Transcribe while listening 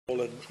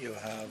Roland, you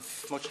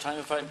have much time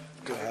if I...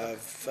 You have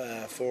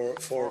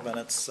 4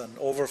 minutes and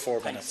over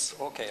 4 minutes.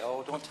 Okay,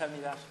 oh, don't tell me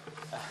that.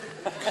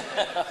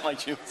 I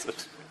might use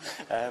it.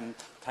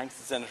 Thanks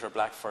to Senator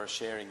Black for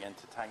sharing, and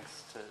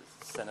thanks to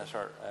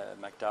Senator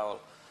McDowell,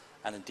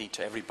 and indeed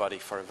to everybody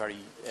for a very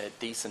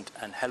decent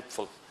and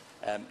helpful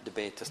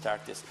debate to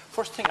start this.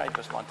 First thing I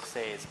just want to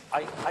say is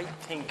I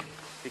think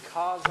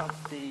because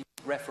of the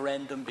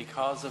referendum,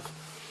 because of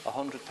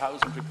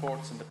 100,000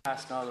 reports in the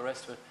past and all the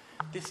rest of it,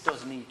 this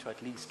does need to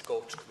at least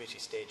go to committee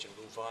stage and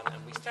move on,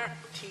 and we start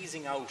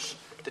teasing out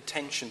the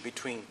tension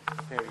between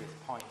various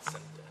points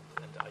and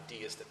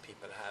ideas that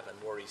people have and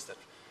worries that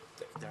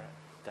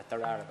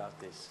there are about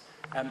this.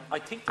 I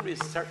think there is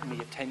certainly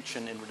a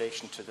tension in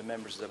relation to the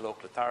members of the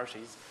local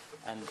authorities,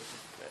 and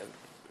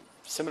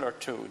similar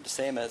to the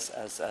same as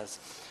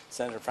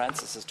Senator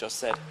Francis has just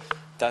said,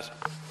 that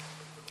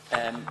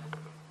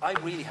I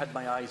really had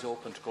my eyes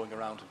open to going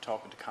around and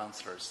talking to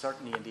councillors,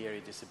 certainly in the area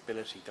of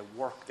disability, the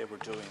work they were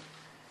doing,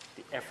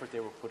 the effort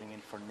they were putting in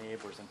for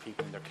neighbours and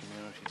people in their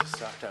community to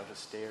sort out a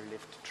stair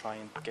lift, to try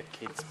and get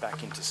kids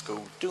back into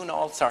school, doing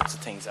all sorts of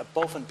things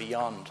above and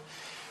beyond.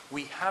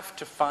 We have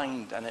to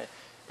find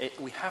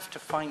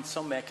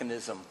some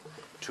mechanism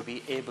to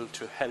be able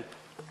to help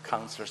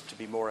councillors to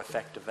be more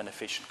effective and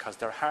efficient, because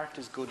their heart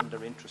is good and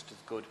their interest is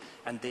good,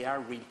 and they are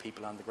real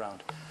people on the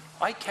ground.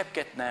 I kept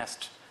getting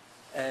asked,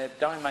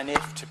 down in my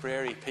native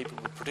Tipperary, people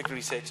would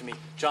particularly say to me,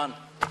 John,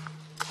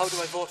 how do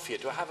I vote for you?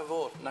 Do I have a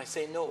vote? And I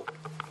say no.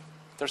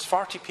 There's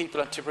 40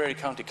 people at Tipperary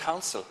County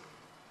Council,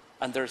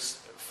 and there was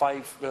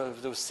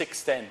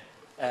 6 then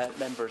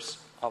members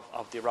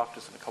of the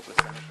Oireachtas and a couple of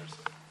senators.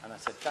 And I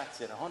said,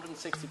 that's it,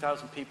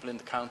 160,000 people in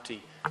the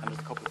county, and there's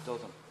a couple of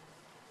dozen.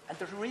 And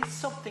there is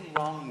something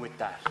wrong with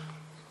that,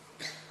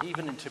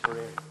 even in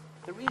Tipperary.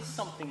 There is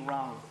something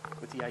wrong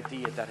with the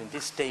idea that in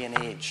this day and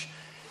age,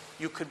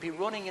 you could be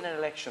running in an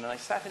election. And I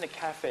sat in a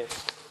cafe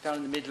down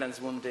in the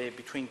Midlands one day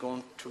between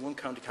going to one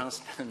county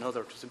council and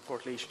another, it was in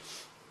Portlaoise.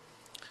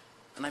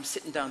 And I'm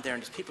sitting down there,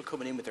 and there's people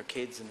coming in with their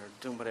kids and they're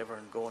doing whatever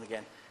and going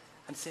again,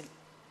 and saying,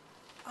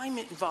 I'm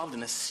involved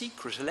in a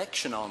secret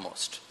election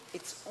almost.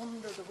 It's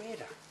under the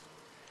radar.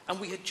 And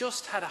we had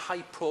just had a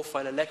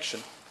high-profile election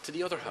to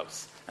the other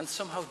house, and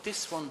somehow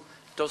this one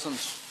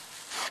doesn't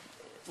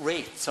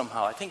rate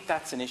somehow. I think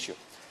that's an issue.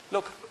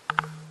 Look,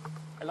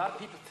 a lot of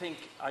people think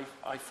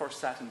I first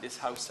sat in this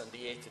house on the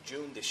 8th of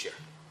June this year.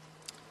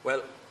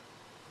 Well,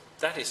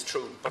 that is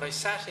true, but I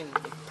sat in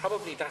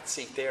probably that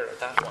seat there, or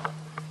that one,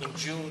 in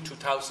June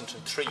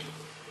 2003,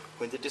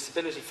 when the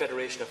Disability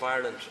Federation of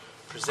Ireland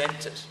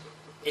presented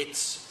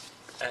its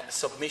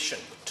submission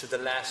to the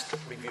last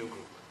review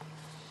group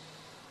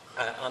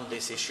on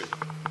this issue.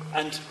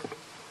 And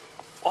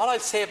all I'll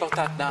say about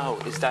that now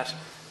is that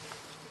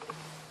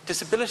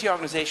disability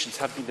organisations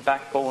have been the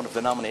backbone of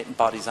the nominating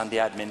bodies on the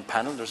admin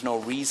panel. There's no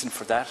reason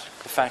for that.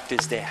 The fact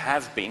is they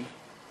have been.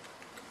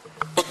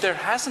 But there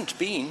hasn't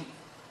been.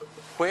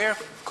 Where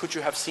could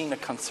you have seen a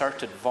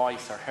concerted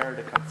voice or heard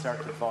a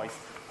concerted voice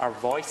or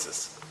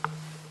voices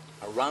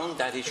around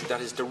that issue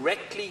that is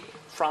directly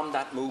from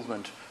that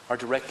movement or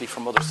directly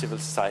from other civil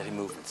society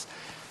movements?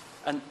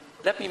 And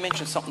let me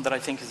mention something that I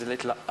think is a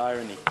little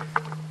irony.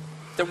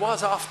 There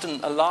was often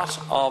a lot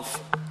of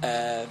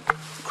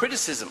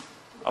criticism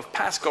of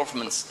past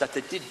governments that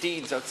they did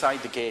deals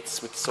outside the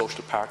gates with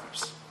social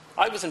partners.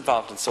 I was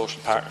involved in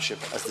social partnership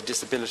as the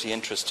disability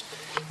interest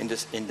in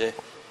the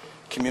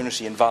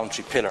community and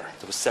voluntary pillar.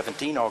 There were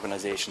 17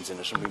 organisations in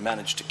it, and we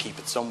managed to keep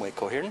it some way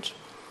coherent.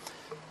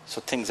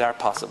 So things are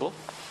possible.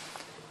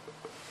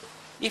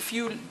 If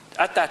you,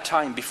 at that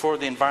time, before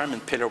the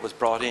environment pillar was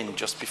brought in,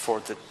 just before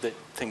the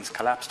things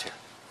collapsed here,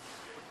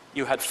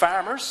 you had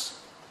farmers,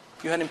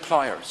 you had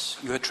employers,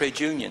 you had trade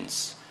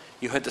unions,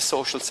 you had the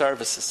social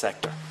services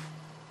sector.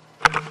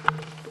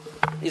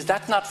 Is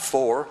that not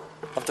 4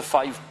 of the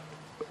 5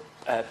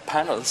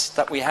 panels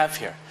that we have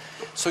here?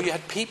 So you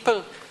had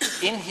people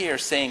in here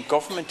saying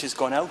government is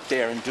going out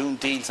there and doing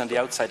deals on the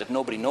outside that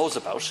nobody knows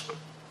about,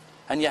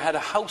 and you had a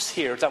house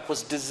here that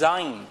was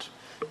designed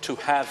to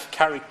have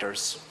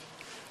characters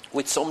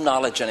with some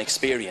knowledge and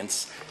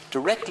experience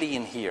directly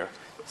in here,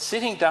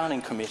 sitting down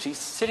in committees,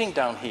 sitting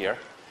down here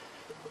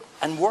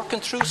and working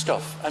through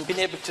stuff and being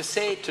able to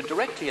say to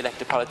directly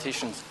elected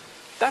politicians,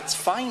 that's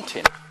fine,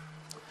 Tim,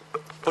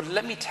 but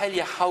let me tell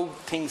you how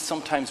things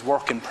sometimes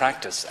work in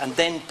practice, and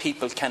then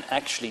people can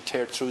actually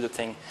tear through the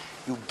thing.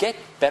 You get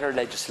better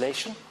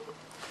legislation,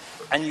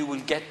 and you will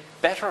get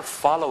better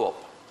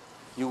follow-up.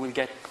 You will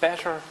get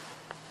better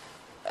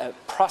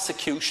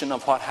prosecution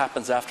of what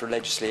happens after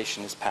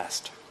legislation is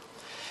passed.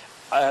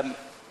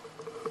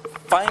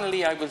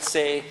 Finally, I will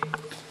say,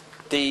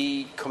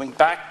 coming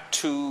back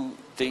to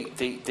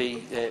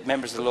the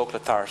members of the local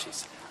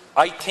authorities,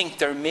 I think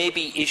there may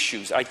be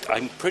issues.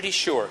 I'm pretty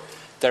sure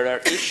there are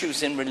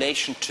issues in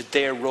relation to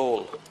their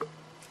role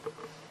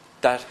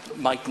that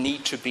might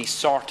need to be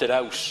sorted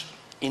out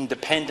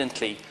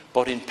independently,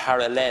 but in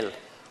parallel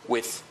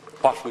with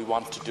what we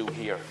want to do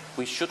here.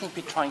 We shouldn't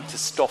be trying to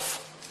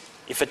stuff.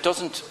 If it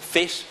doesn't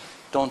fit,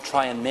 don't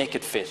try and make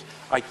it fit.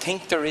 I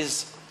think there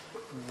is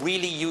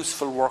really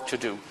useful work to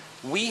do.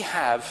 We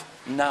have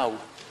now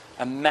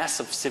a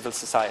massive civil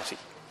society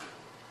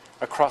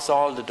across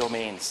all the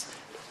domains.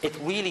 It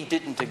really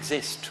didn't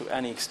exist to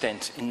any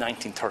extent in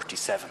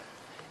 1937.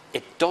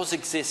 It does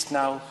exist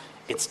now,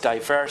 it's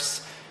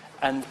diverse,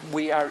 and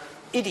we are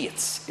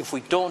idiots if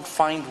we don't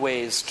find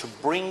ways to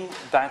bring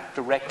that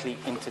directly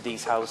into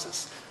these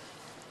houses.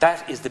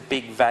 That is the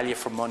big value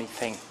for money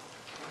thing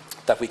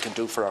that we can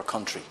do for our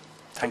country.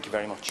 Thank you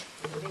very much.